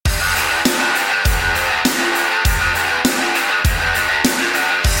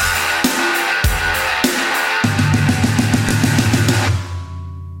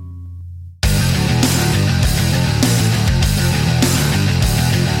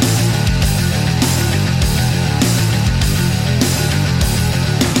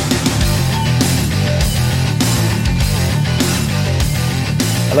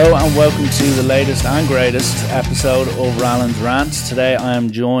Hello and welcome to the latest and greatest episode of Rallan's Rants. Today I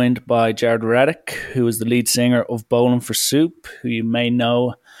am joined by Jared Reddick, who is the lead singer of Bowling for Soup, who you may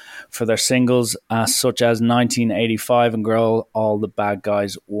know for their singles such as 1985 and Girl All the Bad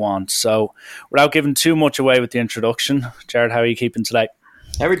Guys Want. So without giving too much away with the introduction, Jared, how are you keeping today?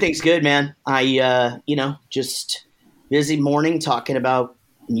 Everything's good, man. I just busy morning talking about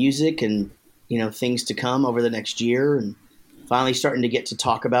music and, things to come over the next year, and finally starting to get to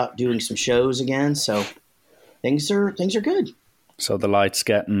talk about doing some shows again. So things are good. So the light's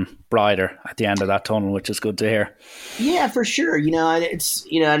getting brighter at the end of that tunnel, which is good to hear. Yeah, for sure.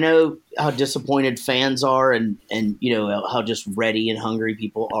 I know how disappointed fans are and how just ready and hungry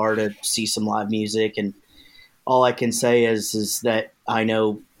people are to see some live music. And all I can say is that I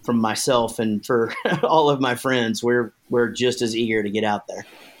know from myself and for all of my friends, we're just as eager to get out there.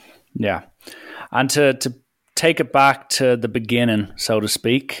 Yeah. And to take it back to the beginning, so to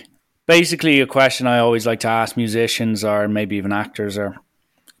speak. Basically, a question I always like to ask musicians or maybe even actors or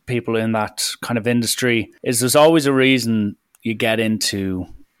people in that kind of industry is there's always a reason you get into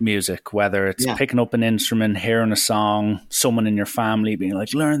music, whether it's picking up an instrument, hearing a song, someone in your family being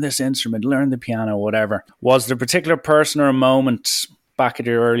like, learn this instrument, learn the piano, whatever. Was there a particular person or a moment back at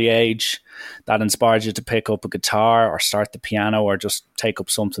your early age that inspired you to pick up a guitar or start the piano or just take up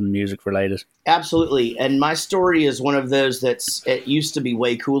something music related? Absolutely. And my story is one of those it used to be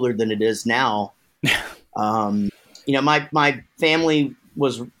way cooler than it is now. My family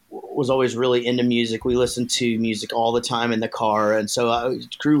was always really into music. We listened to music all the time in the car. And so I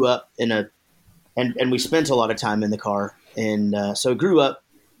grew up and we spent a lot of time in the car. And so I grew up,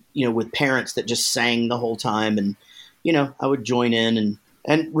 with parents that just sang the whole time. And, I would join in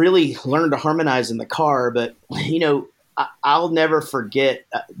and really learn to harmonize in the car. But, I'll never forget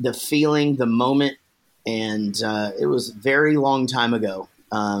the feeling, the moment. And it was a very long time ago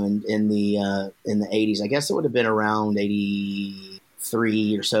in the 80s. I guess it would have been around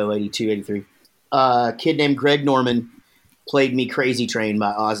 83 or so, 82, 83. A kid named Greg Norman played me Crazy Train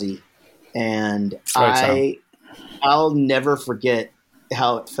by Ozzy. And I'll never forget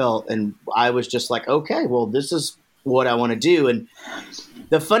how it felt. And I was just like, okay, well, this is what I want to do. And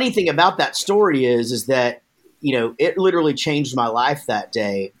the funny thing about that story is that, it literally changed my life that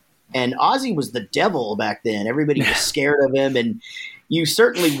day. And Ozzy was the devil back then. Everybody was scared of him. And you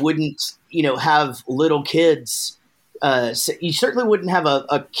certainly wouldn't, have little kids. You certainly wouldn't have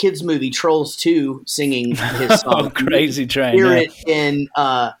a kids movie, Trolls 2, singing his song. Crazy Train. Hear it in,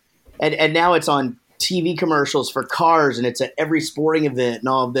 and now it's on TV commercials for cars, and it's at every sporting event and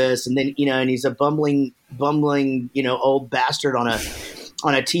all of this. And then, and he's a bumbling, old bastard on a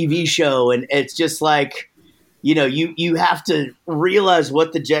TV show. And it's just like, you have to realize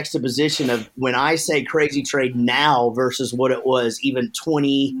what the juxtaposition of when I say Crazy Train now versus what it was even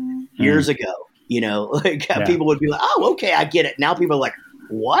 20 years ago, people would be like, oh, okay, I get it. Now people are like,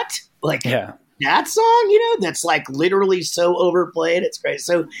 what? Like that song, that's like literally so overplayed. It's great.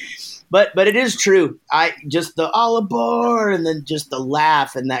 So, but it is true. I just the all aboard and then just the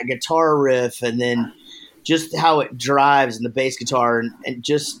laugh and that guitar riff and then just how it drives and the bass guitar and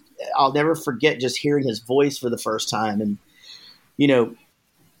just, I'll never forget just hearing his voice for the first time. And,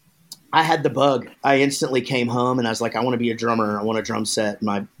 I had the bug. I instantly came home and I was like, I want to be a drummer. I want a drum set. And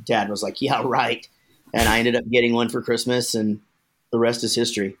my dad was like, yeah, right. And I ended up getting one for Christmas and the rest is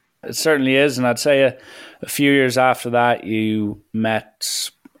history. It certainly is. And I'd say a few years after that, you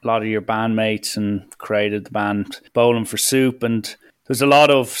met a lot of your bandmates and created the band Bowling for Soup. And there's a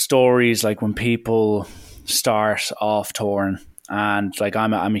lot of stories like when people start off touring. And like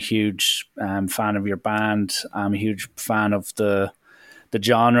I'm a huge fan of your band. I'm a huge fan of the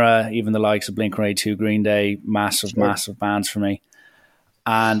genre, even the likes of Blink-182, Green Day, massive bands for me.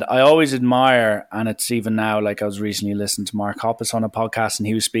 And I always admire, and it's even now, like I was recently listening to Mark Hoppus on a podcast, and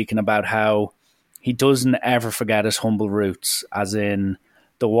he was speaking about how he doesn't ever forget his humble roots, as in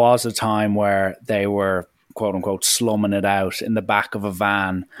there was a time where they were quote unquote slumming it out in the back of a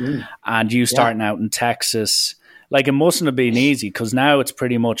van, and you starting out in Texas. Like, it mustn't have been easy because now it's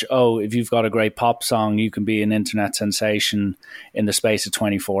pretty much, if you've got a great pop song, you can be an internet sensation in the space of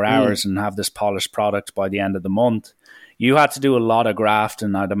 24 hours and have this polished product by the end of the month. You had to do a lot of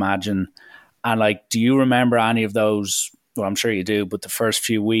grafting, I'd imagine. And like, do you remember any of those? Well, I'm sure you do, but the first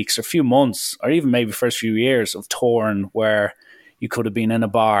few weeks or few months or even maybe first few years of touring where you could have been in a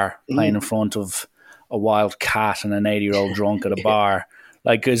bar playing in front of a wild cat and an 80-year-old drunk at a bar.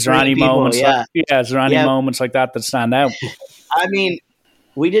 Like, is there any moments? Is there any moments like that stand out? I mean,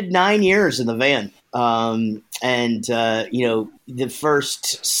 we did 9 years in the van, and the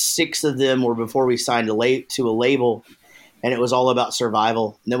first 6 of them were before we signed to a label, and it was all about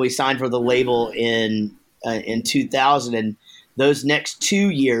survival. And then we signed for the label in 2000, and those next 2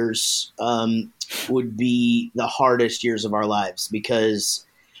 years would be the hardest years of our lives, because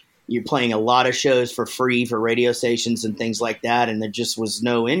you're playing a lot of shows for free for radio stations and things like that, and there just was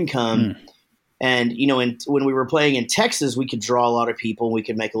no income. And, you know, when we were playing in Texas, we could draw a lot of people and we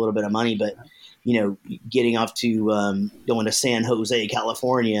could make a little bit of money. But, you know, getting off to going to San Jose,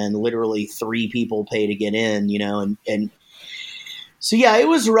 California, and literally 3 people pay to get in, you know, and so, yeah, it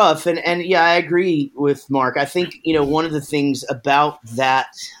was rough. And yeah, I agree with Mark. I think, you know, one of the things about that,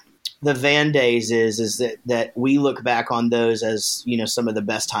 the Van days is that we look back on those as, you know, some of the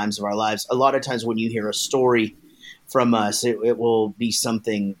best times of our lives. A lot of times when you hear a story from us, it will be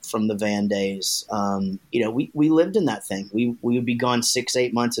something from the Van days. You know, we lived in that thing. We would be gone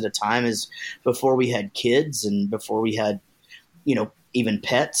 6-8 months at a time, as before we had kids and before we had, you know, even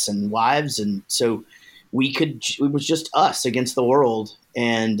pets and wives. And so it was just us against the world.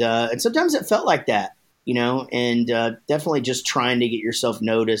 And sometimes it felt like that, you know, and definitely just trying to get yourself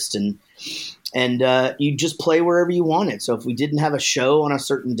noticed, and you just play wherever you wanted. So if we didn't have a show on a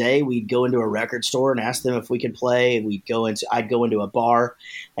certain day, we'd go into a record store and ask them if we could play. I'd go into a bar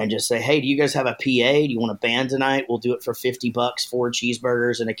and just say, hey, do you guys have a PA? Do you want a band tonight? We'll do it for $50, 4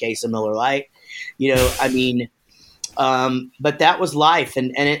 cheeseburgers and a case of Miller Lite. You know, I mean, but that was life.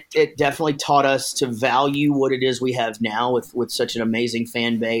 And it definitely taught us to value what it is we have now with such an amazing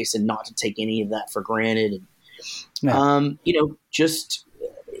fan base, and not to take any of that for granted. And, you know, just,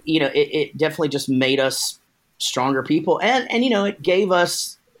 you know, it definitely just made us stronger people. And, you know, it gave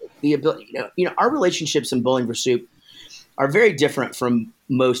us the ability, you know, our relationships in Bowling for Soup are very different from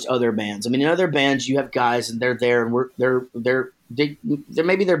most other bands. I mean, in other bands, you have guys and they're there and they're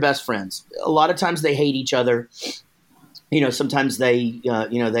maybe they're best friends. A lot of times they hate each other. You know, sometimes they, you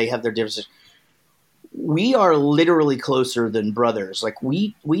know, they have their differences. We are literally closer than brothers. Like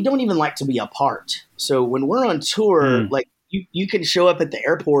we don't even like to be apart. So when we're on tour, like you can show up at the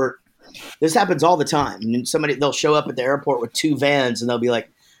airport. This happens all the time. And they'll show up at the airport with 2 vans and they'll be like,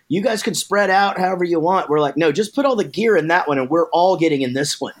 you guys can spread out however you want. We're like, no, just put all the gear in that one and we're all getting in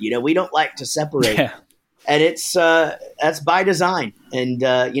this one. You know, we don't like to separate. Yeah. And it's that's by design. And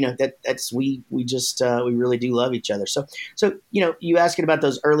you know, we really do love each other. So you know, you asking about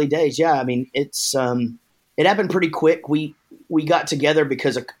those early days. Yeah, I mean, it's it happened pretty quick. We got together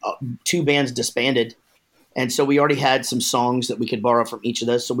because 2 bands disbanded, and so we already had some songs that we could borrow from each of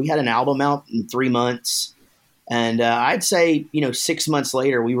those. So we had an album out in 3 months, and I'd say, you know, 6 months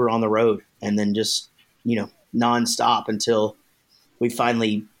later we were on the road, and then just, you know, nonstop until we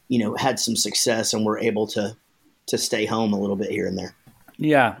finally, you know, had some success and were able to stay home a little bit here and there.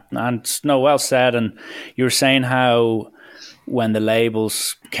 Yeah, and no, well said. And you were saying how when the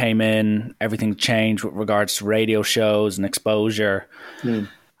labels came in, everything changed with regards to radio shows and exposure. And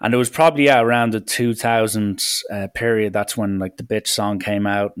it was probably around the 2000s period. That's when like the Bitch song came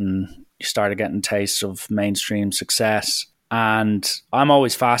out and you started getting tastes of mainstream success. And I'm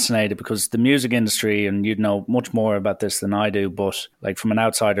always fascinated because the music industry, and you'd know much more about this than I do, but like from an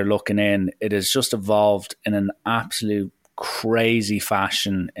outsider looking in, it has just evolved in an absolute crazy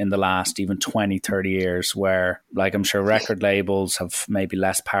fashion in the last even 20, 30 years, where like I'm sure record labels have maybe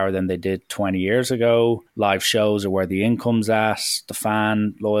less power than they did 20 years ago. Live shows are where the income's at. The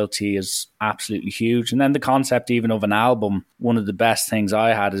fan loyalty is absolutely huge. And then the concept even of an album, one of the best things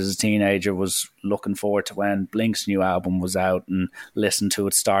I had as a teenager was looking forward to when Blink's new album was out and listen to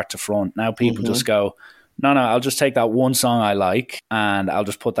it start to front. Now people just go, no, I'll just take that one song I like and I'll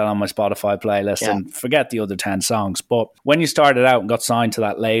just put that on my Spotify playlist and forget the other 10 songs. But when you started out and got signed to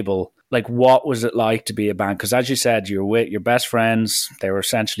that label, like what was it like to be a band? Because as you said, you're with your best friends. They were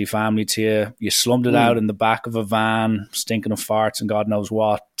essentially family to you. You slummed it out in the back of a van, stinking of farts and God knows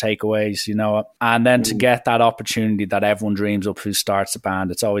what, takeaways, you know. And then to get that opportunity that everyone dreams of who starts a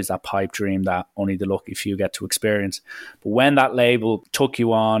band, it's always that pipe dream that only the lucky few get to experience. But when that label took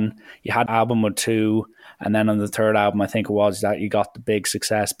you on, you had an album or 2, and then on the 3rd album, I think it was, that you got the big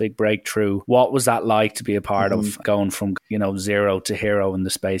success, big breakthrough. What was that like to be a part of, going from, you know, 0 to hero in the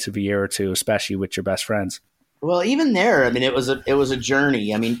space of a year or 2, especially with your best friends? Well, even there, I mean, it was a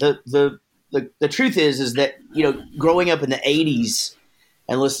journey. I mean, the truth is that, you know, growing up in the 80s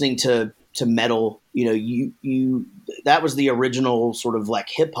and listening to metal, you know, you that was the original sort of like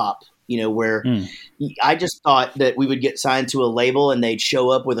hip hop, you know, where I just thought that we would get signed to a label and they'd show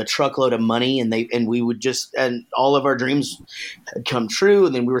up with a truckload of money and we would just, and all of our dreams had come true.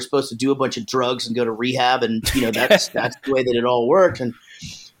 And then we were supposed to do a bunch of drugs and go to rehab. And, you know, that's the way that it all worked. And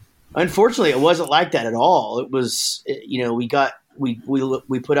unfortunately, it wasn't like that at all. It was, you know, we got we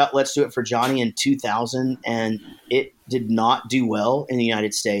put out Let's Do It for Johnny in 2000, and it did not do well in the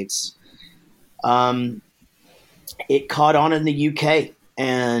United States. It caught on in the UK,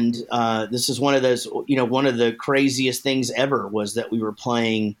 and this is one of those, one of the craziest things ever was that we were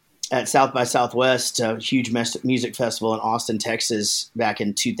playing at South by Southwest, a huge music festival in Austin, Texas, back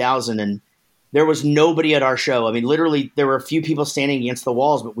in 2000, and there was nobody at our show. I mean, literally, there were a few people standing against the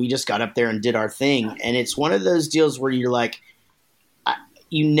walls, but we just got up there and did our thing. And it's one of those deals where you're like,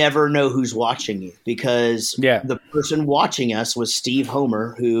 you never know who's watching you, because the person watching us was Steve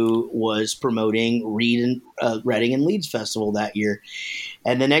Homer, who was promoting Reading and Leeds Festival that year.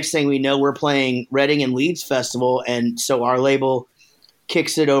 And the next thing we know, we're playing Reading and Leeds Festival. And so our label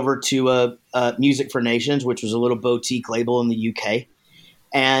kicks it over to Music for Nations, which was a little boutique label in the UK.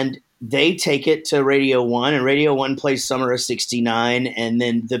 And they take it to Radio 1, and Radio 1 plays Summer of '69, and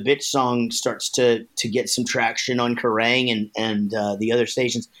then the Bitch song starts to get some traction on Kerrang and the other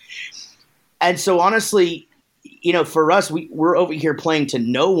stations. And so honestly, for us, we're over here playing to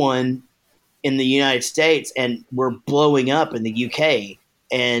no one in the United States, and we're blowing up in the UK.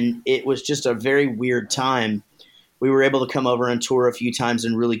 And it was just a very weird time. We were able to come over and tour a few times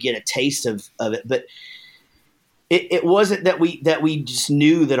and really get a taste of it. But it wasn't that we just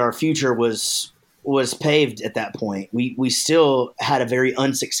knew that our future was paved at that point. We still had a very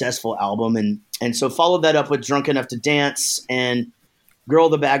unsuccessful album, and so followed that up with Drunk Enough to Dance, and Girl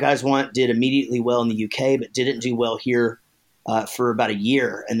the Bad Guys Want did immediately well in the UK, but didn't do well here for about a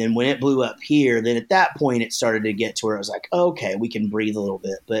year. And then when it blew up here, then at that point it started to get to where I was like, okay, we can breathe a little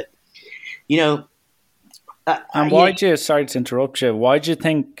bit. But sorry to interrupt you, why'd you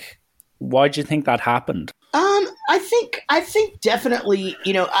think that happened? I think definitely,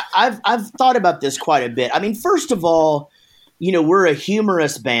 I've thought about this quite a bit. I mean, first of all, we're a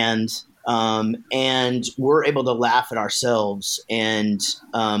humorous band, and we're able to laugh at ourselves. And,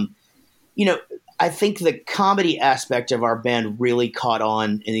 I think the comedy aspect of our band really caught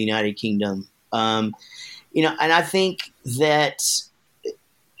on in the United Kingdom. And I think that,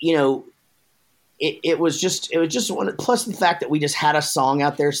 it was just one, plus the fact that we just had a song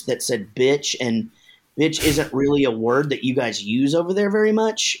out there that said bitch, and bitch isn't really a word that you guys use over there very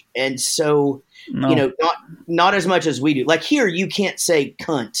much. And so, not as much as we do. Like here, you can't say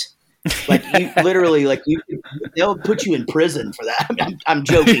cunt. Like you literally, they'll put you in prison for that. I'm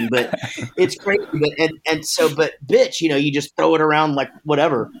joking, but it's crazy. But bitch, you just throw it around like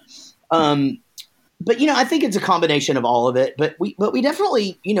whatever. But I think it's a combination of all of it. But we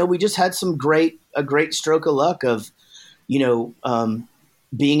definitely, we just had a great stroke of luck of,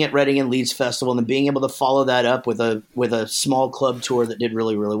 being at Reading and Leeds Festival, and then being able to follow that up with a small club tour that did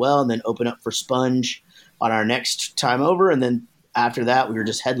really, really well, and then open up for Sponge on our next time over, and then after that we were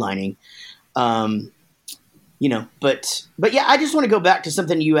just headlining. But yeah, I just want to go back to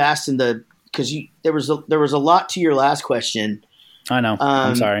something you asked because there was a lot to your last question. I know.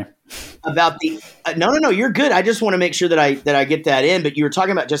 I'm sorry about the no, you're good. I just want to make sure that I get that in. But you were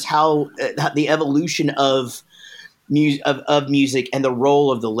talking about just how the evolution of music and the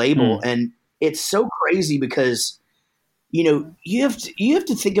role of the label. And it's so crazy because, you have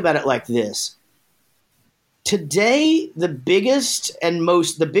to think about it like this. Today, the biggest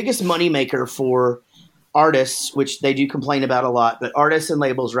moneymaker for artists, which they do complain about a lot, but artists and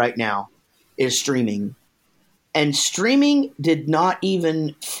labels right now is streaming. And streaming did not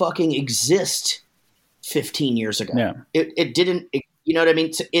even fucking exist 15 years ago. Yeah. It didn't, you know what I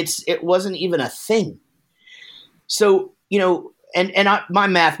mean? It wasn't even a thing. So, my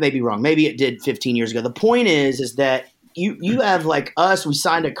math may be wrong. Maybe it did 15 years ago. The point is that you have like us, we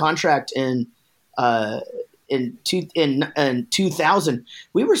signed a contract in 2000.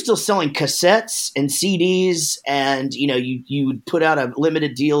 We were still selling cassettes and CDs, and, you would put out a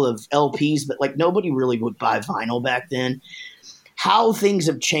limited deal of LPs, but like nobody really would buy vinyl back then. How things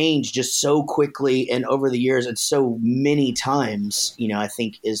have changed just so quickly and over the years and so many times, I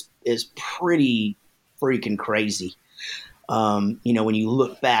think is pretty freaking crazy. When you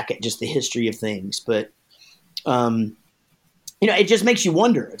look back at just the history of things, but, it just makes you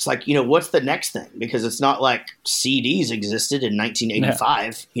wonder. It's like, what's the next thing? Because it's not like CDs existed in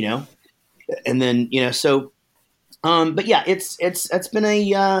 1985, and then, but yeah, it's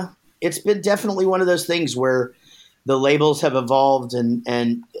been definitely one of those things where the labels have evolved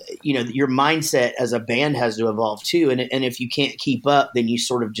and your mindset as a band has to evolve too. And if you can't keep up, then you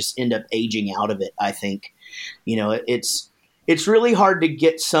sort of just end up aging out of it. I think, it's really hard to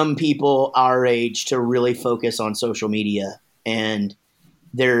get some people our age to really focus on social media, and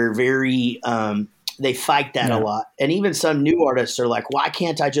they're very, they fight that a lot. And even some new artists are like, why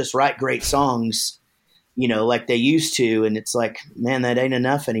can't I just write great songs like they used to. And it's like, man, that ain't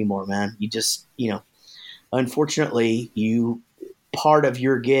enough anymore, man. You just, unfortunately, part of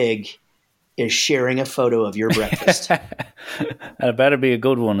your gig is sharing a photo of your breakfast. And it better be a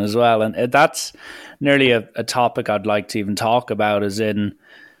good one as well. And that's nearly a topic I'd like to even talk about, is in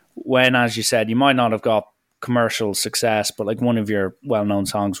when, as you said, you might not have got commercial success, but like one of your well-known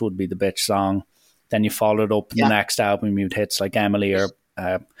songs would be the Bitch song. Then you followed up the next album, you'd hits like Emily or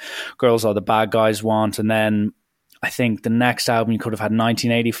Girls All the Bad Guys Want. And then I think the next album you could have had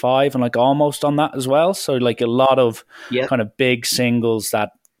 1985 and like almost on that as well. So like a lot of kind of big singles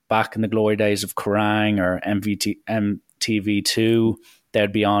that back in the glory days of Kerrang or MTV2,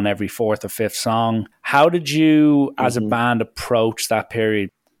 they'd be on every fourth or fifth song. How did you as a band approach that period?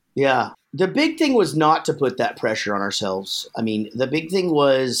 Yeah. The big thing was not to put that pressure on ourselves. I mean, the big thing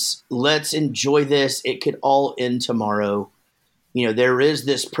was, let's enjoy this. It could all end tomorrow. There is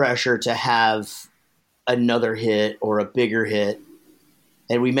this pressure to have another hit or a bigger hit.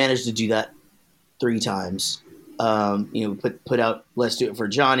 And we managed to do that 3 times. Put out Let's Do It for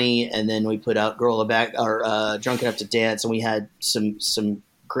Johnny, and then we put out Drunk Enough to Dance, and we had some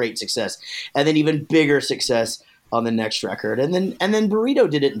great success. And then even bigger success on the next record, and then Burrito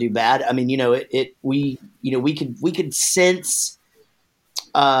didn't do bad. I mean, we could sense,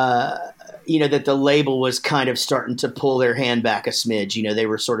 that the label was kind of starting to pull their hand back a smidge. They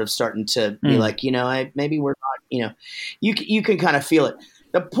were sort of starting to be like, maybe we're not. You can kind of feel it.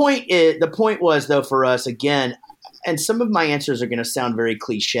 The point was though for us again, and some of my answers are going to sound very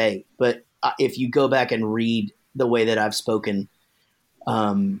cliche, but if you go back and read the way that I've spoken,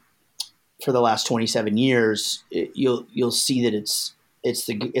 for the last 27 years, you'll see that it's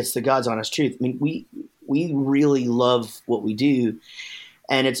the God's honest truth. I mean, we really love what we do,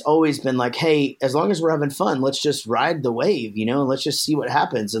 and it's always been like, hey, as long as we're having fun, let's just ride the wave, and let's just see what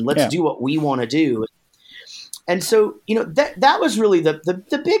happens, and let's do what we want to do. And so, that was really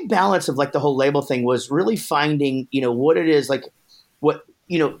the big balance of like the whole label thing, was really finding, what it is, like what,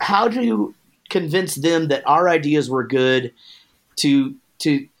 how to convince them that our ideas were good, to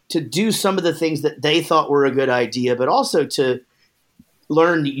do some of the things that they thought were a good idea, but also to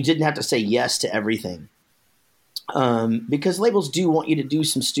learn that you didn't have to say yes to everything. Because labels do want you to do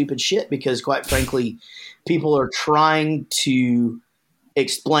some stupid shit, because quite frankly, people are trying to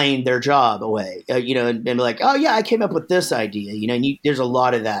explain their job away, and be like, oh yeah, I came up with this idea, and there's a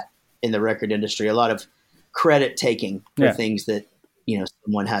lot of that in the record industry, a lot of credit taking for things that,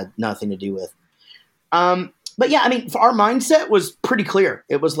 someone had nothing to do with. But yeah, I mean, our mindset was pretty clear.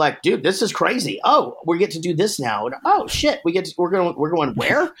 It was like, dude, this is crazy. Oh, we get to do this now. And, oh shit, we're going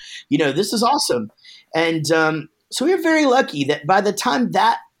where? This is awesome. And so we were very lucky that by the time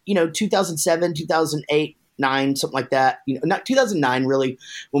that, 2007, 2008, 2009, something like that, not 2009 really,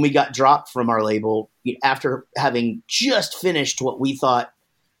 when we got dropped from our label after having just finished what we thought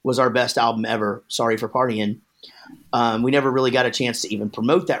was our best album ever, Sorry for Partying. We never really got a chance to even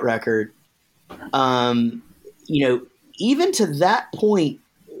promote that record. Even to that point,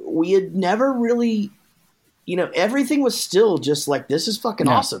 we had never really, everything was still just like, this is fucking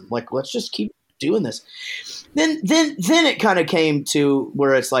awesome. Like, let's just keep doing this. Then it kind of came to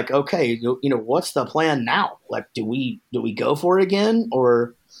where it's like, okay, what's the plan now? Like, do we go for it again,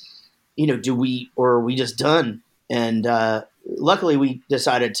 or, are we just done? And luckily we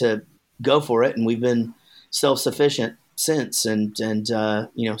decided to go for it, and we've been self-sufficient since, and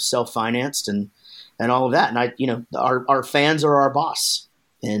self-financed and all of that. And our fans are our boss,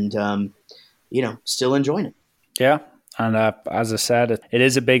 and, still enjoying it. Yeah. And as I said, it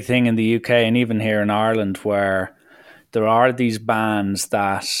is a big thing in the UK and even here in Ireland, where there are these bands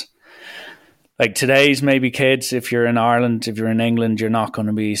that, like today's maybe kids, if you're in Ireland, if you're in England, you're not going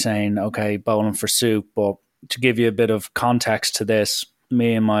to be saying, okay, Bowling for Soup. But to give you a bit of context to this,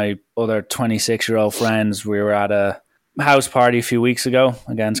 me and my other 26-year-old friends, we were at a house party a few weeks ago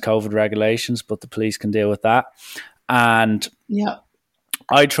against COVID regulations, but the police can deal with that. And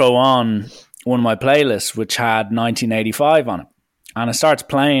I throw on one of my playlists, which had 1985 on it, and it starts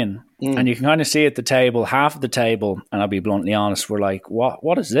playing, and you can kind of see at the table, half of the table, and I'll be bluntly honest, we're like,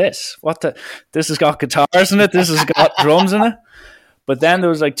 what is this? This has got guitars in it, this has got drums in it. But then there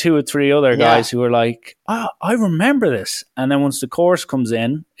was like 2 or 3 other guys who were like, oh, I remember this. And then once the chorus comes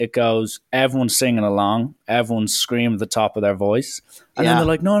in, it goes, everyone's singing along, everyone's screaming at the top of their voice. And then they're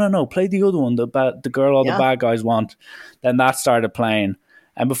like, no, play the other one, the Girl All the Bad Guys Want. Then that started playing.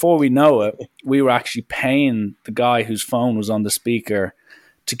 And before we know it, we were actually paying the guy whose phone was on the speaker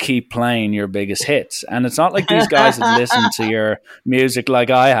to keep playing your biggest hits. And it's not like these guys had listened to your music like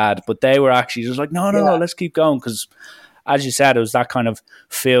I had, but they were actually just like, no, let's keep going. Because as you said, it was that kind of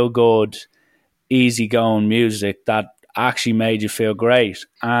feel good, easygoing music that actually made you feel great.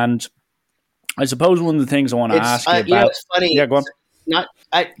 And I suppose one of the things I want to ask you about, you know, it's funny. yeah, go on.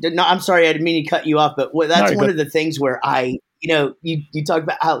 I'm sorry, I didn't mean to cut you off, but that's No, one of the things where you talk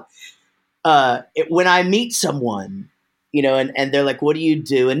about how when I meet someone, and they're like, "What do you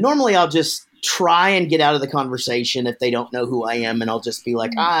do?" And normally I'll just try and get out of the conversation if they don't know who I am, and I'll just be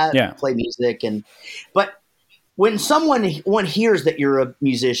like, play music. But when someone hears that you're a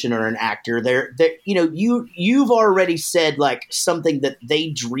musician or an actor, you've already said like something that they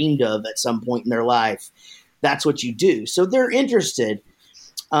dreamed of at some point in their life. That's what you do. So they're interested.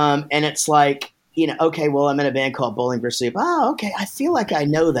 And it's like, okay, well, I'm in a band called Bowling for Soup. Oh, okay. I feel like I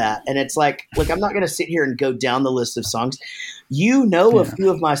know that. And it's like, look, I'm not going to sit here and go down the list of songs. A few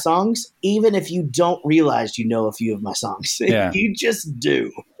of my songs, even if you don't realize you know a few of my songs. Yeah. You just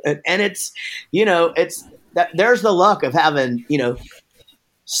do. And it's, it's that there's the luck of having,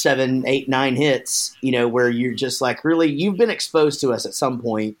 7, 8, 9 hits, where you're just like, really, you've been exposed to us at some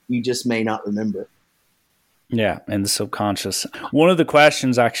point. You just may not remember. Yeah, in the subconscious. One of the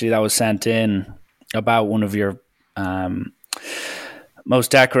questions actually that was sent in about one of your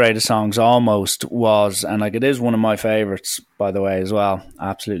most decorated songs almost was, and like it is one of my favorites, by the way, as well.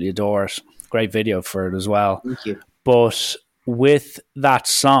 Absolutely adore it. Great video for it as well. Thank you. But with that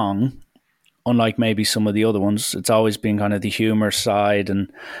song, unlike maybe some of the other ones, it's always been kind of the humor side.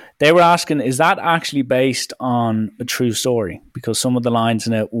 And they were asking, is that actually based on a true story? Because some of the lines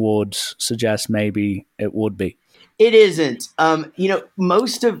in it would suggest maybe it would be. It isn't.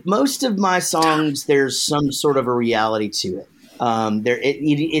 Most of my songs, there's some sort of a reality to it.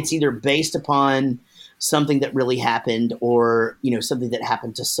 It's either based upon something that really happened, or something that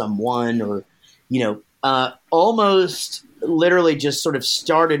happened to someone, or almost literally just sort of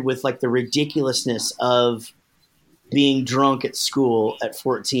started with like the ridiculousness of being drunk at school at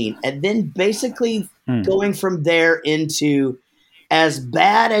 14, and then basically going from there into as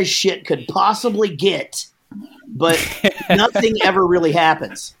bad as shit could possibly get, but nothing ever really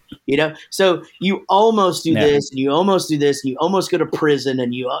happens. So you almost do this, and you almost do this, and you almost go to prison,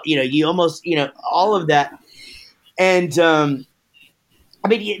 and you almost, all of that. And, I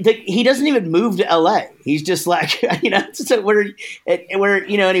mean, he doesn't even move to LA. He's just like, so where,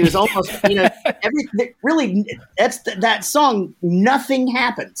 and he was almost, really, that song, nothing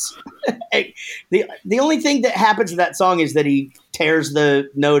happens. The only thing that happens to that song is that he tears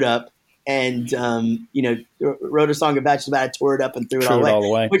the note up and, wrote a song about it, tore it up and threw it all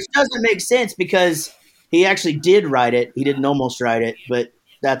away, which doesn't make sense because he actually did write it. He didn't almost write it, but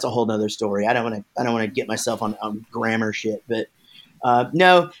that's a whole nother story. I don't want to get myself on grammar shit, but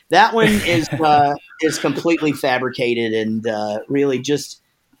no, that one is completely fabricated and really just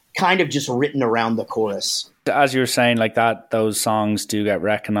kind of just written around the chorus. As you were saying, like that, those songs do get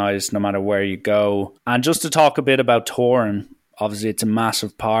recognized no matter where you go. And just to talk a bit about touring, obviously it's a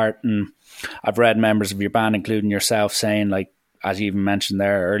massive part. And I've read members of your band, including yourself, saying, like, as you even mentioned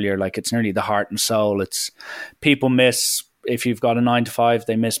there earlier, like it's nearly the heart and soul. It's people miss. If you've got a 9 to 5,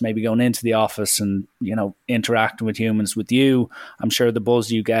 they miss maybe going into the office and, interacting with humans. With you, I'm sure the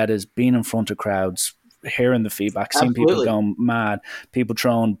buzz you get is being in front of crowds, hearing the feedback, seeing people going mad, people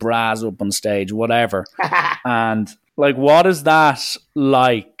throwing bras up on stage, whatever. And like, what is that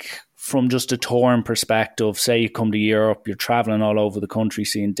like from just a touring perspective? Say you come to Europe, you're traveling all over the country,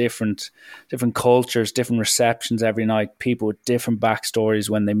 seeing different cultures, different receptions every night, people with different backstories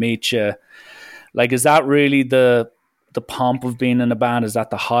when they meet you. Like, is that really the pomp of being in a band? Is that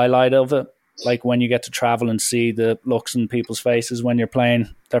the highlight of it? Like when you get to travel and see the looks in people's faces when you're playing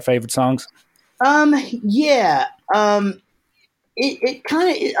their favorite songs? Yeah. It kind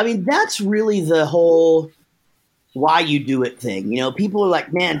of, I mean, that's really the whole why you do it thing. People are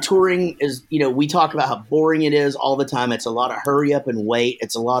like, man, touring is, we talk about how boring it is all the time. It's a lot of hurry up and wait.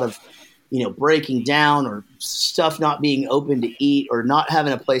 It's a lot of, breaking down or stuff not being open to eat or not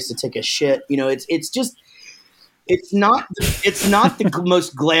having a place to take a shit. It's just, it's not the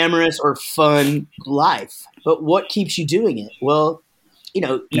most glamorous or fun life, but what keeps you doing it? Well,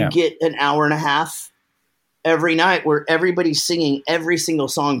 you get an hour and a half every night where everybody's singing every single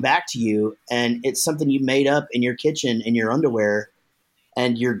song back to you, and it's something you made up in your kitchen in your underwear,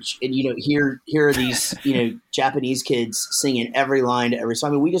 and here are these Japanese kids singing every line to every song.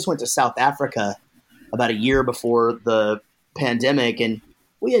 I mean, we just went to South Africa about a year before the pandemic, and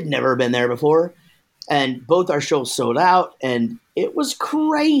we had never been there before. And both our shows sold out, and it was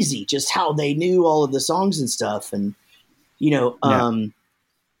crazy just how they knew all of the songs and stuff. And,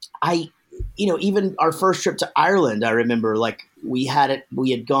 even our first trip to Ireland, I remember like we had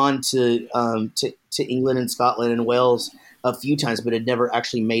gone to England and Scotland and Wales a few times, but had never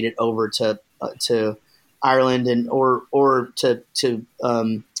actually made it over to Ireland and or to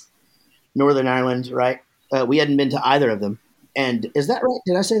Northern Ireland, right? We hadn't been to either of them. And is that right?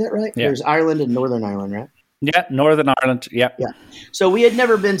 Did I say that right? Yeah. There's Ireland and Northern Ireland, right? Yeah, Northern Ireland. Yeah. Yeah. So we had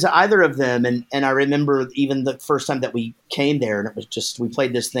never been to either of them. And I remember even the first time that we came there, and it was just, we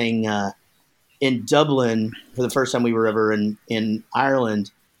played this thing in Dublin for the first time we were ever in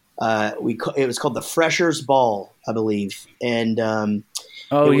Ireland. It was called the Freshers' Ball, I believe. And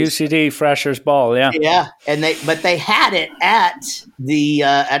UCD Freshers' Ball, yeah. Yeah. And they had it at the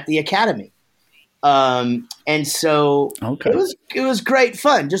Academy. And so it was great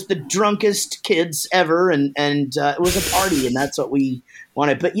fun, just the drunkest kids ever. And it was a party, and that's what we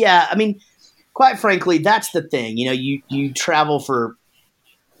wanted. But yeah, I mean, quite frankly, that's the thing, you travel for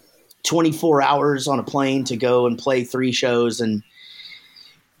 24 hours on a plane to go and play 3 shows, and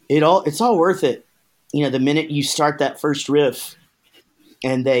it's all worth it. The minute you start that first riff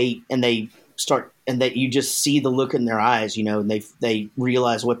and they start, and that you just see the look in their eyes, and they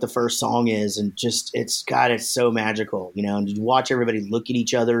realize what the first song is, and just it's so magical, and you watch everybody look at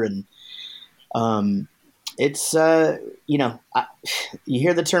each other, and it's you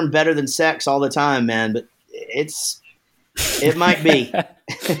hear the term better than sex all the time, man, but it might be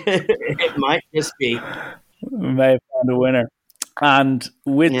it might just be. We may have found a winner. And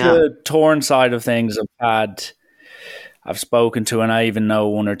with the torn side of things, I've spoken to, and I even know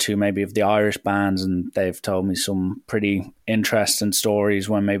one or two maybe of the Irish bands, and they've told me some pretty interesting stories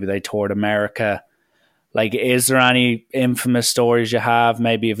when maybe they toured America. Like, is there any infamous stories you have,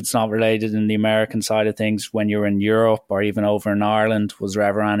 maybe if it's not related in the American side of things, when you're in Europe or even over in Ireland? Was there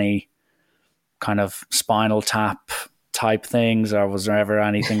ever any kind of Spinal Tap type things, or was there ever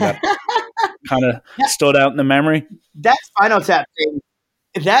anything that kind of stood out in the memory? That Spinal Tap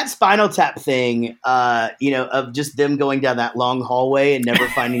thing, of just them going down that long hallway and never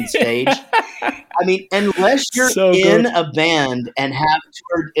finding stage. I mean, unless you're in a band and have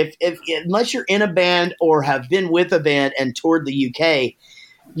toured, unless you're in a band or have been with a band and toured the UK,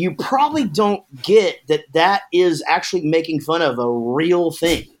 you probably don't get that is actually making fun of a real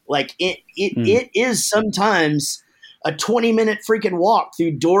thing. Like it is sometimes a 20-minute freaking walk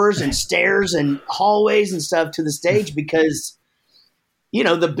through doors and stairs and hallways and stuff to the stage, because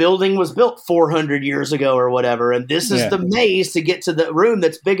the building was built 400 years ago or whatever. And this is the maze to get to the room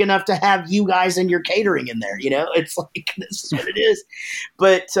that's big enough to have you guys and your catering in there. It's like, this is what it is.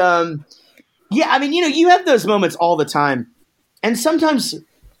 But, I mean, you have those moments all the time, and sometimes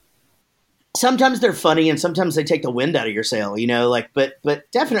they're funny, and sometimes they take the wind out of your sail,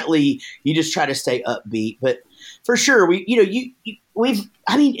 but definitely you just try to stay upbeat. But for sure,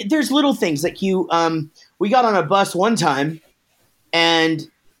 there's little things like we got on a bus one time, and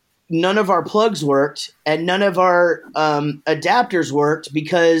none of our plugs worked and none of our adapters worked,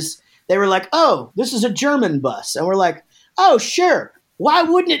 because they were like, "Oh, this is a German bus." And we're like, "Oh, sure. Why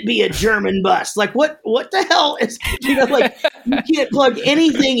wouldn't it be a German bus? Like, what the hell is, you can't plug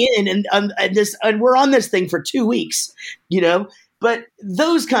anything in, and we're on this thing for 2 weeks, but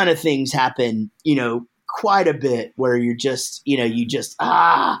those kind of things happen, quite a bit, where you're just, and you just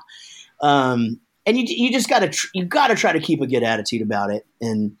gotta try to keep a good attitude about it.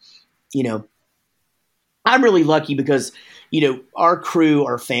 And, I'm really lucky because, our crew,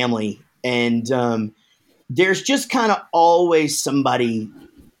 our family, and, there's just kind of always somebody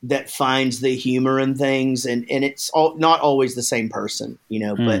that finds the humor in things, and it's not always the same person,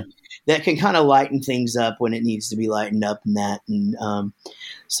 but that can kind of lighten things up when it needs to be lightened up, and that. And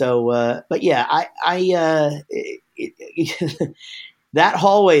but yeah, that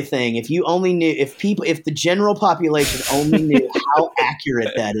hallway thing, if you only knew, if the general population only knew how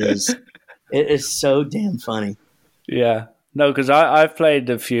accurate that is, it is so damn funny. Yeah. No, because I've played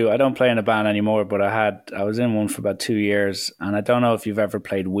a few. I don't play in a band anymore, but I was in one for about 2 years, and I don't know if you've ever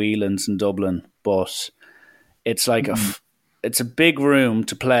played Whelan's in Dublin, but it's like it's a big room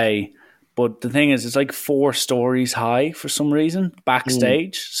to play, but the thing is, it's like 4 stories high for some reason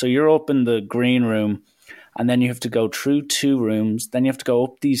backstage. So you're up in the green room, and then you have to go through 2 rooms, then you have to go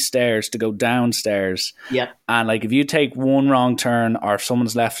up these stairs to go downstairs. Yep. And like, if you take one wrong turn or if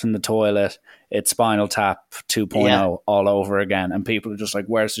someone's left in the toilet, it's Spinal Tap 2.0 all over again. And people are just like,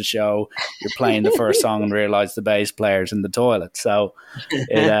 "Where's the show?" You're playing the first song and realize the bass player's in the toilet. So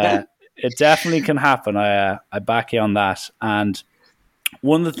it definitely can happen. I back you on that. And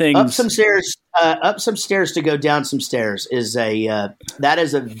one of the things, up some stairs to go down some stairs is that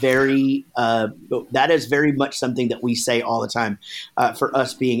is very much something that we say all the time, for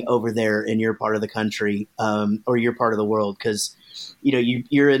us being over there in your part of the country, or your part of the world. 'Cause if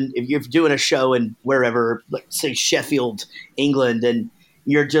you're doing a show in wherever, like say Sheffield, England, and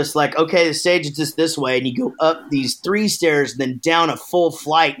you're just like, okay, the stage is just this way, and you go up these 3 stairs, and then down a full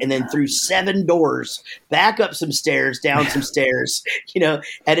flight, and then through 7 doors, back up some stairs, down some stairs,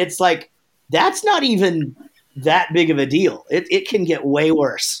 and it's like, that's not even that big of a deal. It can get way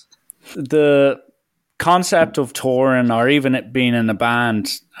worse. The concept of touring, or even it being in a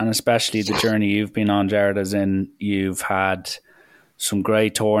band, and especially the journey you've been on, Jared, as in you've had some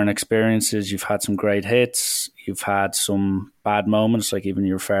great touring experiences, you've had some great hits, you've had some bad moments, like even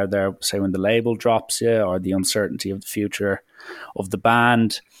you referred there, say when the label drops you, or the uncertainty of the future of the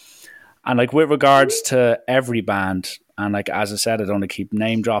band. And like with regards to every band, and like as I said, I don't want to keep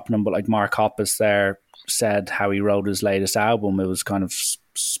name dropping them, but like Mark Hoppus there said how he wrote his latest album, it was kind of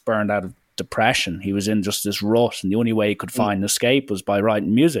spurned out of depression. He was in just this rut, and the only way he could find escape was by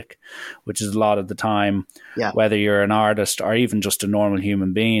writing music, which is a lot of the time, whether you're an artist or even just a normal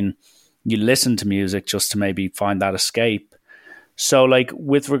human being, you listen to music just to maybe find that escape. So like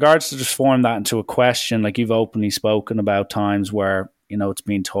with regards to just form that into a question, like you've openly spoken about times where, it's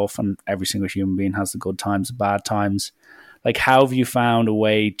been tough, and every single human being has the good times, the bad times. Like how have you found a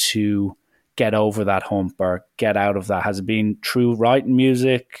way to get over that hump or get out of that? Has it been through writing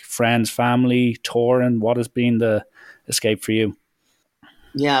music, friends, family, touring? What has been the escape for you?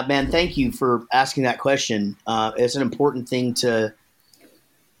 Yeah, man, thank you for asking that question. It's an important thing to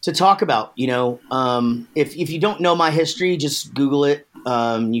talk about. If you don't know my history, just Google it.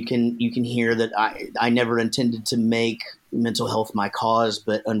 You can hear that I never intended to make mental health my cause,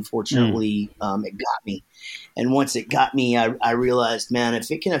 but unfortunately, it got me. And once it got me, I realized, man,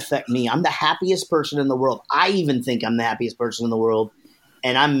 if it can affect me, I'm the happiest person in the world. I even think I'm the happiest person in the world,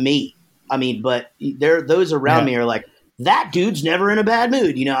 and I'm me. I mean, but those around me are like, that dude's never in a bad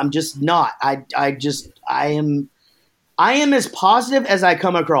mood. I'm just not. I am as positive as I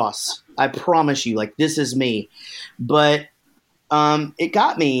come across. I promise you, like, this is me. But it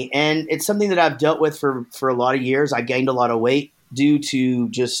got me, and it's something that I've dealt with for a lot of years. I gained a lot of weight due to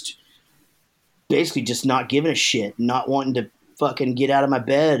just basically just not giving a shit, not wanting to fucking get out of my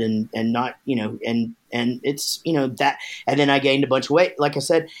bed and not, and it's, that, and then I gained a bunch of weight, like I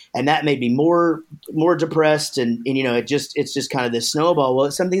said, and that made me more depressed. And it's just kind of this snowball. Well,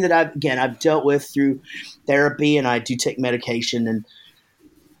 it's something that I've dealt with through therapy, and I do take medication. And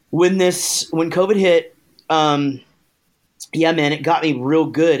when COVID hit, yeah, man, it got me real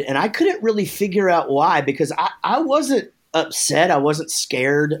good. And I couldn't really figure out why, because I wasn't upset. I wasn't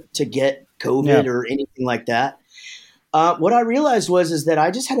scared to get COVID or anything like that. What I realized is that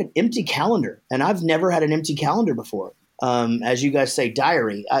I just had an empty calendar, and I've never had an empty calendar before. As you guys say,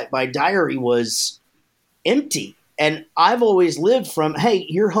 diary. My diary was empty, and I've always lived from, hey,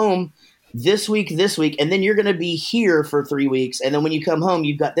 you're home this week, and then you're going to be here for 3 weeks. And then when you come home,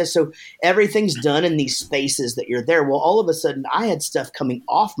 you've got this. So everything's done in these spaces that you're there. Well, all of a sudden I had stuff coming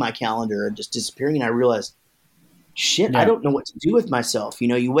off my calendar and just disappearing. And I realized, shit, I don't know what to do with myself.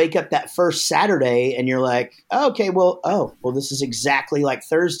 You wake up that first Saturday and you're like, okay, well, this is exactly like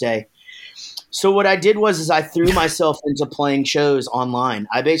Thursday. So what I did was I threw myself into playing shows online.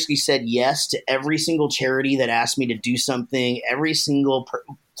 I basically said yes to every single charity that asked me to do something, every single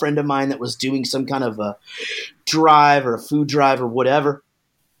friend of mine that was doing some kind of a drive or a food drive or whatever.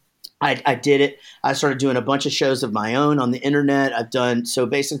 I did it. I started doing a bunch of shows of my own on the internet. I've done, so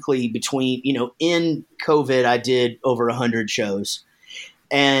basically between, in COVID, I did over 100 shows,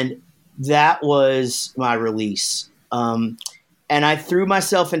 and that was my release. And I threw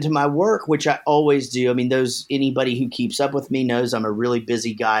myself into my work, which I always do. I mean, anybody who keeps up with me knows I'm a really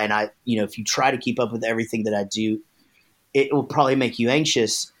busy guy. And if you try to keep up with everything that I do, it will probably make you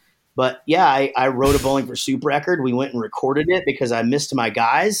anxious. But yeah, I wrote a Bowling for Soup record. We went and recorded it because I missed my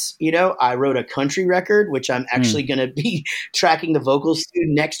guys. I wrote a country record, which I'm actually going to be tracking the vocals to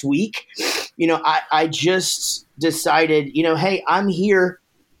next week. I just decided, hey, I'm here.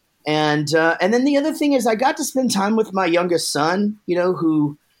 And then the other thing is I got to spend time with my youngest son,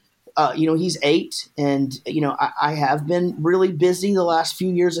 who, he's 8, and, I have been really busy the last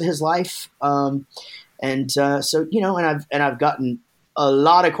few years of his life. So, and I've gotten a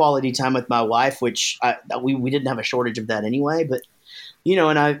lot of quality time with my wife, which we didn't have a shortage of that anyway, but,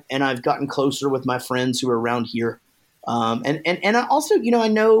 and I've gotten closer with my friends who are around here. And I also,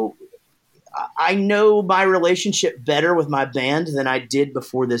 I know my relationship better with my band than I did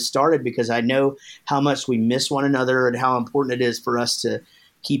before this started, because I know how much we miss one another and how important it is for us to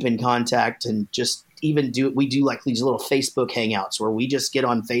keep in contact, and just even we do like these little Facebook hangouts where we just get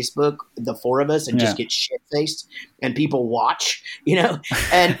on Facebook, the 4 of us, and just get shit faced, and people watch,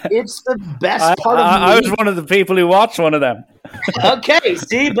 and it's the best part of me. I was one of the people who watched one of them. Okay,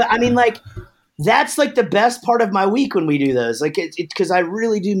 see, but I mean, like, that's like the best part of my week when we do those. Like, because I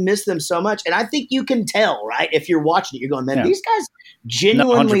really do miss them so much, and I think you can tell, right? If you're watching it, you're going, man, these guys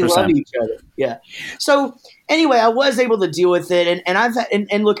genuinely love each other. Yeah. So anyway, I was able to deal with it, and I've had,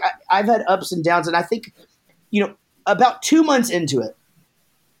 and look, I've had ups and downs, and I think, about 2 months into it,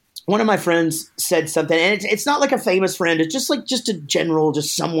 one of my friends said something, and it's not like a famous friend. It's just a general,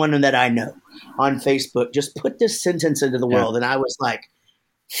 just someone that I know on Facebook. Just put this sentence into the world, and I was like,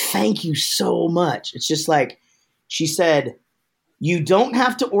 thank you so much. It's just like, she said, you don't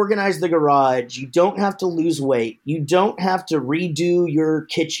have to organize the garage. You don't have to lose weight. You don't have to redo your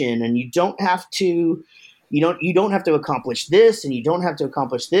kitchen, and you don't have to accomplish this, and you don't have to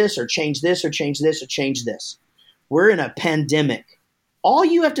accomplish this, or change this, or change this, or change this. We're in a pandemic. All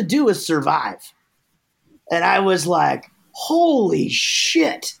you have to do is survive. And I was like, holy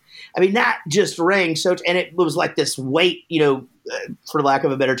shit. I mean, that just rang so, and it was like this weight, for lack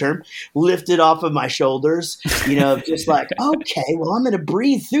of a better term, lifted off of my shoulders, just like, okay, well, I'm going to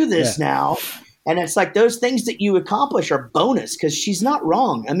breathe through this now. And it's like those things that you accomplish are bonus, because she's not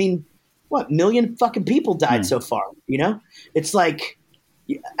wrong. I mean, what, million fucking people died so far, It's like,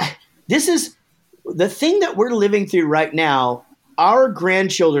 this is the thing that we're living through right now. Our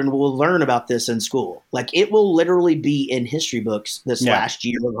grandchildren will learn about this in school. Like, it will literally be in history books this last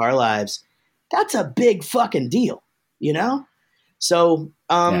year of our lives. That's a big fucking deal, So,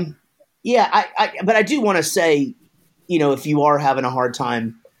 but I do want to say, if you are having a hard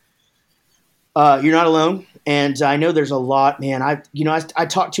time, you're not alone. And I know there's a lot, man. I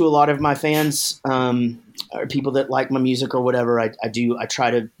talk to a lot of my fans, or people that like my music or whatever. I try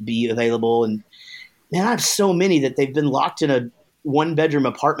to be available, and man, I have so many that they've been locked in a 1-bedroom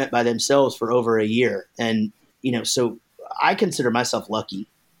apartment by themselves for over a year. And, so I consider myself lucky.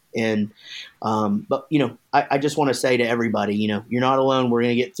 And, but I just want to say to everybody, you're not alone. We're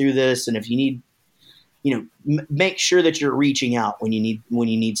going to get through this. And if you need, make sure that you're reaching out when you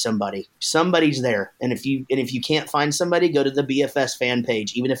need somebody's there. And if you can't find somebody, go to the BFS fan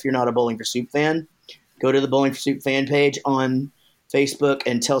page. Even if you're not a Bowling for Soup fan, go to the Bowling for Soup fan page on Facebook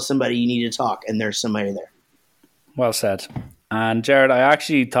and tell somebody you need to talk. And there's somebody there. Well said. And Jared, I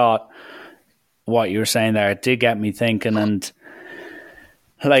actually thought what you were saying there, it did get me thinking. And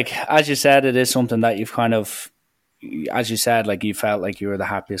like, as you said, it is something that you've kind of, as you said, like, you felt like you were the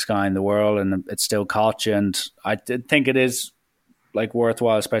happiest guy in the world, and it still caught you. And I did think it is like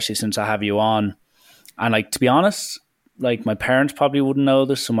worthwhile, especially since I have you on. And like, to be honest, like, my parents probably wouldn't know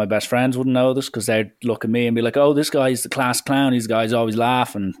this, and my best friends wouldn't know this, because they'd look at me and be like, oh, this guy's the class clown. These guys always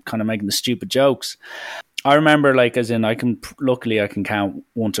laughing, kind of making the stupid jokes. I remember, like, as in, luckily I can count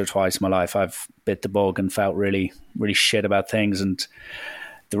once or twice in my life I've bit the bug and felt really, really shit about things. And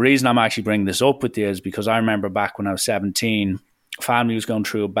the reason I'm actually bringing this up with you is because I remember back when I was 17, family was going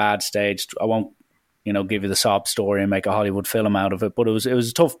through a bad stage. I won't, give you the sob story and make a Hollywood film out of it, but it was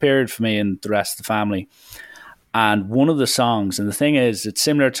a tough period for me and the rest of the family. And one of the songs, and the thing is, it's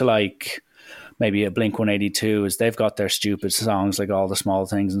similar to like maybe a Blink-182, is they've got their stupid songs, like All the Small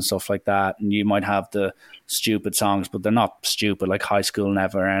Things and stuff like that. And you might have the stupid songs, but they're not stupid, like High School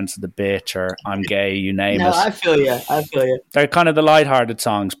Never Ends, The Bitch, or I'm Gay, you name it. No, I feel you. They're kind of the lighthearted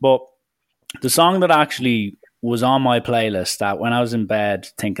songs. But the song that actually was on my playlist, that when I was in bed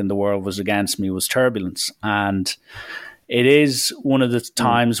thinking the world was against me, was Turbulence. And it is one of the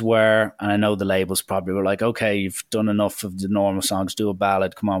times where, and I know the labels probably were like, okay, you've done enough of the normal songs, do a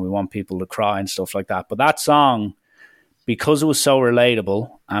ballad, come on, we want people to cry and stuff like that. But that song, because it was so relatable,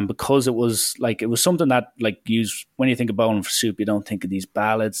 and because it was like, it was something that, like, when you think of Bowling for Soup, you don't think of these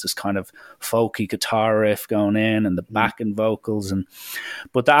ballads, this kind of folky guitar riff going in and the backing vocals,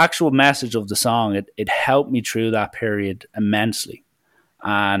 but the actual message of the song, it helped me through that period immensely.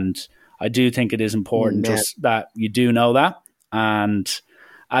 And I do think it is important just that you do know that. And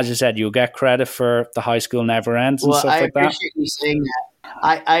as you said, you'll get credit for the High School Never Ends and stuff like that. I appreciate you saying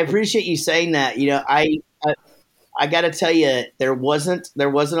that. I appreciate you saying that. I got to tell you, there wasn't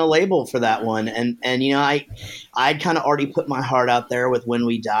a label for that one, and I'd kind of already put my heart out there with When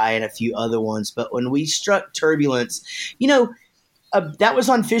We Die and a few other ones, but when we struck Turbulence, that was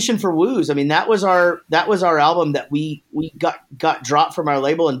on Fishing for Woos. I mean, that was our album that we got dropped from our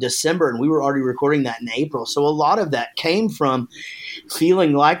label in December, and we were already recording that in April. So a lot of that came from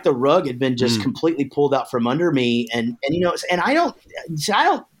feeling like the rug had been just completely pulled out from under me. And I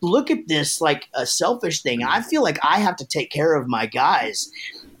don't look at this like a selfish thing. I feel like I have to take care of my guys,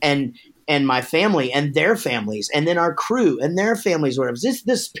 and and my family and their families, and then our crew and their families. Whatever.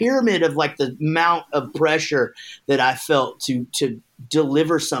 This pyramid of like the amount of pressure that I felt to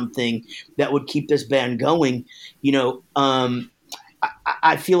deliver something that would keep this band going.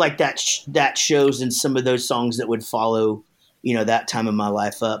 I feel like that shows in some of those songs that would follow, that time of my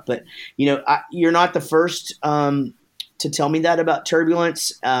life up. But, you're not the first to tell me that about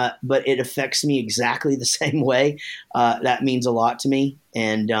Turbulence, but it affects me exactly the same way. That means a lot to me.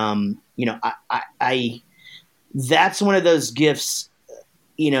 And, that's one of those gifts,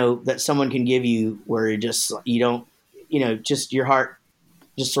 that someone can give you where you don't, just your heart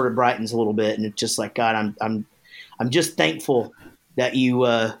just sort of brightens a little bit. And it's just like, God, I'm just thankful that you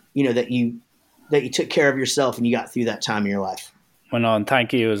took care of yourself and you got through that time in your life. Well, no, and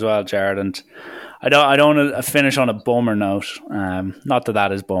thank you as well, Jared. And I don't want to finish on a bummer note. Not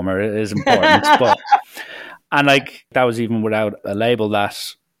that is bummer; it is important. But like that was even without a label. That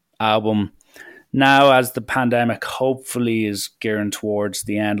album now, as the pandemic hopefully is gearing towards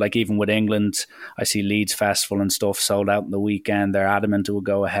the end. Like even with England, I see Leeds Festival and stuff sold out in the weekend. They're adamant it will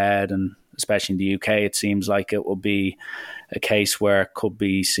go ahead, and especially in the UK, it seems like it will be a case where it could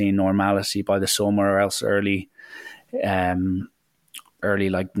be seeing normality by the summer, or else early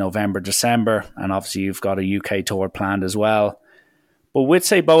like November, December. And obviously you've got a UK tour planned as well. But with,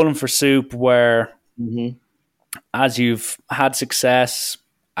 say, Bowling for Soup, where as you've had success,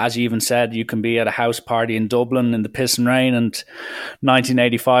 as you even said, you can be at a house party in Dublin in the piss and rain, and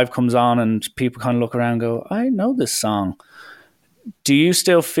 1985 comes on and people kind of look around and go, I know this song. Do you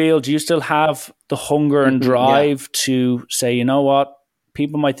still have the hunger and drive to say, you know what,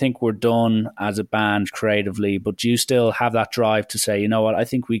 people might think we're done as a band creatively, but do you still have that drive to say, you know what, I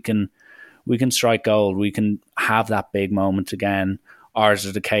think we can strike gold, we can have that big moment again? Or is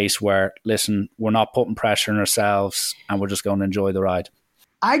it a case where, listen, we're not putting pressure on ourselves and we're just going to enjoy the ride?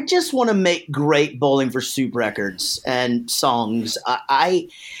 I just want to make great Bowling for Soup records and songs. I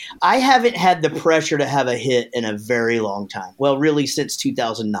haven't had the pressure to have a hit in a very long time. Well, really since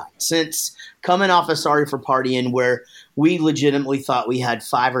 2009, since coming off of Sorry for Partying, where we legitimately thought we had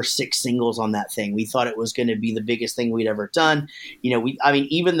 5 or 6 singles on that thing. We thought it was going to be the biggest thing we'd ever done.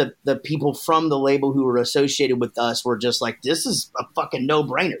 Even the people from the label who were associated with us were just like, this is a fucking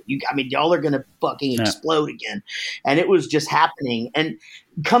no-brainer. Y'all are going to fucking explode again. And it was just happening. And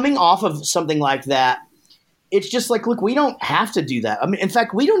coming off of something like that, it's just like, look, we don't have to do that. In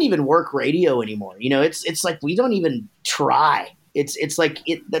fact, we don't even work radio anymore. It's like we don't even try. It's like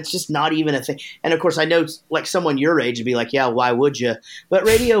that's just not even a thing. And of course, I know like someone your age would be like, yeah, why would you? But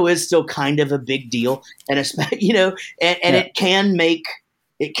radio is still kind of a big deal, and it can make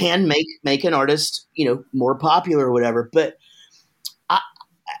an artist more popular or whatever. But I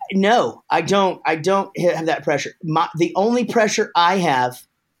don't have that pressure. The only pressure I have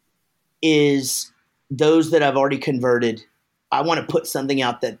is those that I've already converted. I want to put something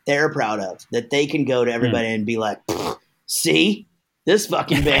out that they're proud of, that they can go to everybody and be like, see, this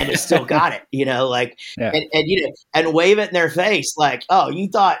fucking band has still got it, and wave it in their face like, oh, you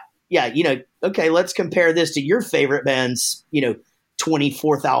thought, okay, let's compare this to your favorite band's,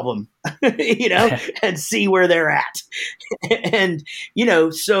 24th album, and see where they're at. And,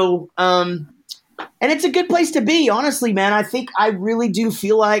 and it's a good place to be, honestly, man. I think I really do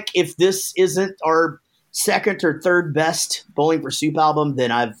feel like if this isn't our second or third best Bowling for Soup album,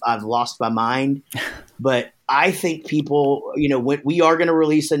 then I've lost my mind. But I think people, we are going to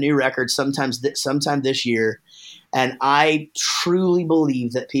release a new record sometime this year, and I truly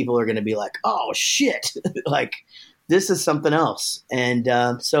believe that people are going to be like, "Oh shit!" like this is something else. And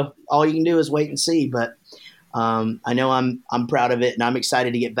so all you can do is wait and see. But I know I'm proud of it, and I'm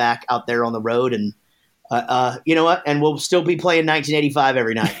excited to get back out there on the road. And you know what? And we'll still be playing 1985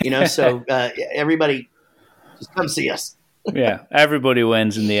 every night. So everybody, just come see us. Yeah, everybody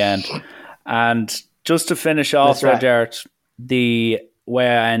wins in the end. And just to finish off, right, Jared, the way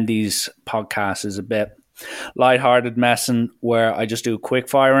I end these podcasts is a bit lighthearted messing where I just do a quick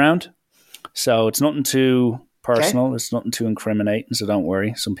fire round. So it's nothing too personal. Okay. It's nothing too incriminating. So don't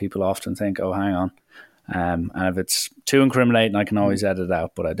worry. Some people often think, oh, hang on. And if it's too incriminating, I can always edit it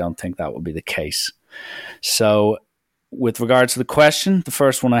out, but I don't think that will be the case. So with regards to the question, the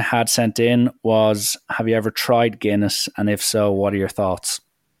first one I had sent in was, have you ever tried Guinness? And if so, what are your thoughts?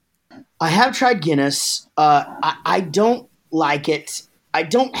 I have tried Guinness. I don't like it. I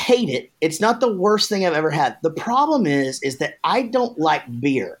don't hate it. It's not the worst thing I've ever had. The problem is that I don't like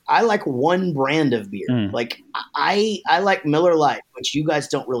beer. I like one brand of beer. Like I like Miller Lite, which you guys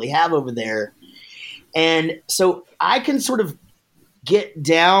don't really have over there. And so I can sort of get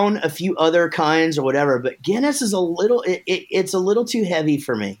down a few other kinds or whatever, but Guinness is it's a little too heavy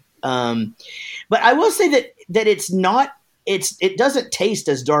for me. But I will say that it's not. It doesn't taste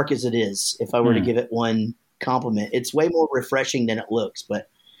as dark as it is. If I were to give it one compliment, it's way more refreshing than it looks. But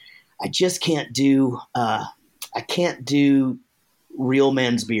I just can't do. I can't do real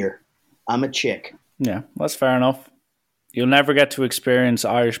man's beer. I'm a chick. Yeah, that's fair enough. You'll never get to experience,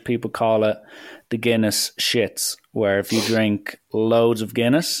 Irish people call it the Guinness shits, where if you drink loads of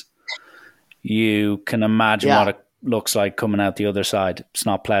Guinness, you can imagine what it looks like coming out the other side. It's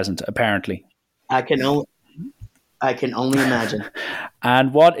not pleasant, apparently. I can only imagine.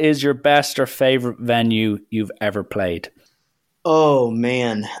 And what is your best or favorite venue you've ever played? Oh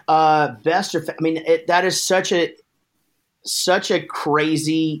man, best or that is such a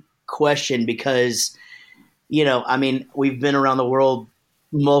crazy question because, we've been around the world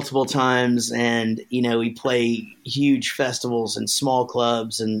multiple times and, we play huge festivals and small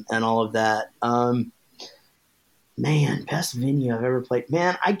clubs and all of that. Man, best venue I've ever played.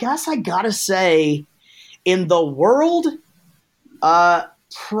 Man, I guess I gotta say in the world,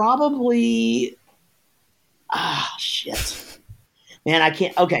 probably, shit. Man, I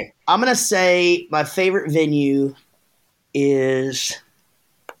can't. Okay, I'm going to say my favorite venue is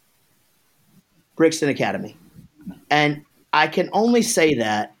Brixton Academy. And I can only say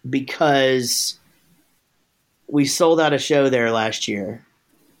that because we sold out a show there last year.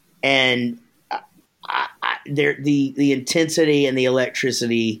 And the intensity and the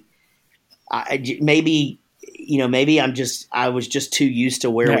electricity, maybe I was just too used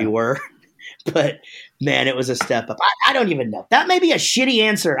to where we were. But man, it was a step up. I don't even know. That may be a shitty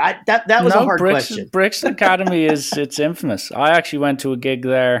answer. That was a hard question. Brixton Academy it's infamous. I actually went to a gig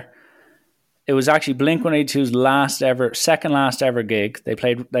there. It was actually Blink-182's second last ever gig.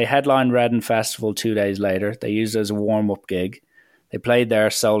 They headlined Reading Festival 2 days later. They used it as a warm-up gig. They played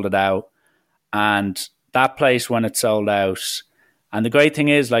there, sold it out. And that place, when it sold out, and the great thing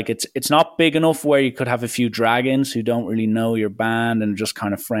is, it's not big enough where you could have a few drag-ins who don't really know your band and just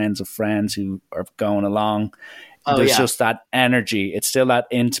kind of friends of friends who are going along. There's just that energy. It's still that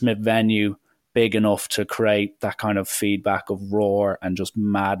intimate venue, big enough to create that kind of feedback of roar and just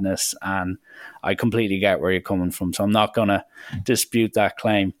madness. And I completely get where you're coming from. So I'm not going to dispute that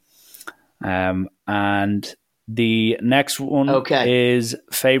claim. And the next one is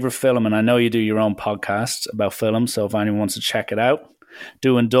favorite film. And I know you do your own podcasts about film. So if anyone wants to check it out,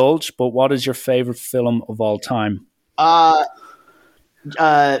 do indulge. But what is your favorite film of all time? Pulp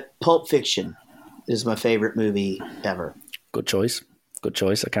Fiction is my favorite movie ever. Good choice. I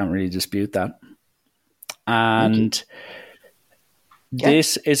can't really dispute that. And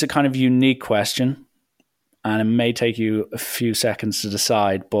this is a kind of unique question. And it may take you a few seconds to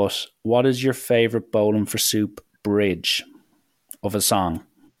decide, but what is your favorite Bowling for Soup bridge of a song?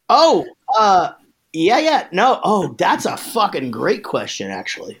 No. Oh, that's a fucking great question,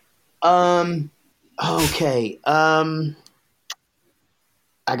 actually. Okay. I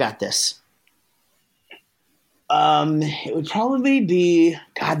got this. It would probably be,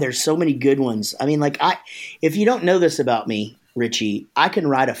 God, there's so many good ones. I mean, if you don't know this about me, Richie, I can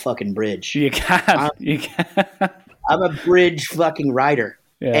ride a fucking bridge. You can. I'm a bridge fucking rider.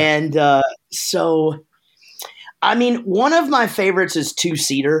 Yeah. And so, I mean, one of my favorites is Two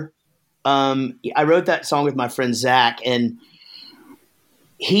Seater. I wrote that song with my friend Zach, and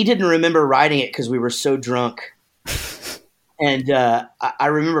he didn't remember writing it because we were so drunk. And I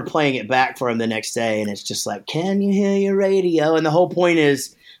remember playing it back for him the next day, and it's just like, can you hear your radio? And the whole point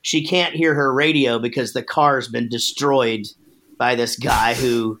is she can't hear her radio because the car's been destroyed by this guy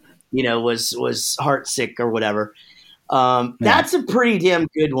who, was heartsick or whatever. That's a pretty damn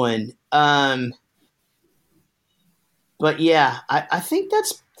good one. But yeah, I think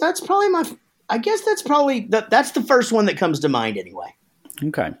that's probably that's the first one that comes to mind anyway.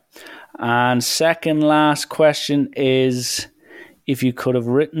 Okay. And second last question is, if you could have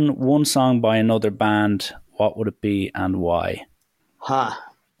written one song by another band, what would it be and why?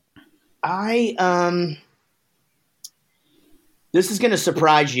 This is going to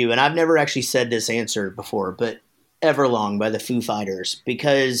surprise you, and I've never actually said this answer before, but Everlong by the Foo Fighters,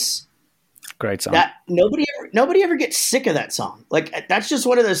 because great song. That nobody ever gets sick of that song. Like, that's just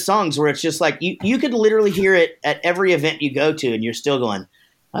one of those songs where it's just like you could literally hear it at every event you go to, and you're still going,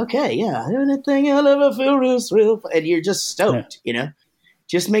 okay, yeah, anything I'll ever feel is real, and you're just stoked,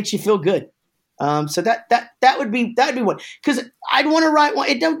 just makes you feel good. So that would be one, because I'd want to write one.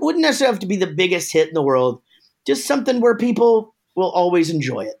 It wouldn't necessarily have to be the biggest hit in the world, just something where people will always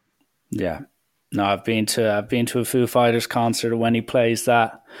enjoy it. Yeah, no, I've been to a Foo Fighters concert when he plays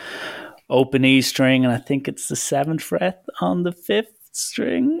that open E string, and I think it's the 7th fret on the 5th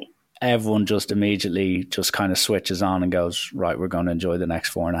string. everyone just immediately just kind of switches on and goes, right, we're going to enjoy the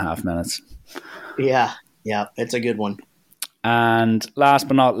next 4.5 minutes. Yeah, it's a good one. And last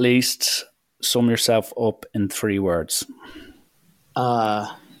but not least, sum yourself up in 3 words.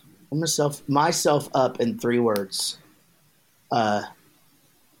 Myself up in 3 words. Nice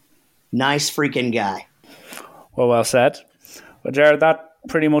freaking guy. Well said. Well, Jared, that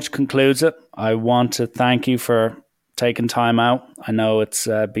pretty much concludes it. I want to thank you for taking time out. I know it's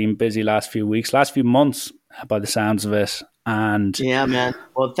been busy last few months by the sounds of it. And yeah, man.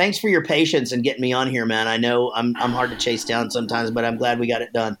 Well, thanks for your patience and getting me on here, man. I know I'm hard to chase down sometimes, but I'm glad we got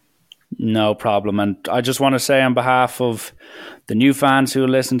it done. No problem. And I just want to say on behalf of the new fans who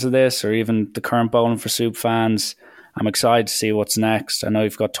listen to this, or even the current Bowling for Soup fans, I'm excited to see what's next. I know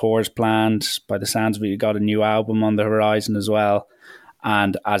you've got tours planned. By the sounds of it, you've got a new album on the horizon as well.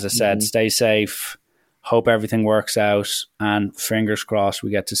 And as I said, stay safe. Hope everything works out. And fingers crossed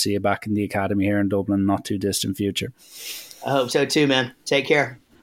we get to see you back in the academy here in Dublin in not too distant future. I hope so too, man. Take care.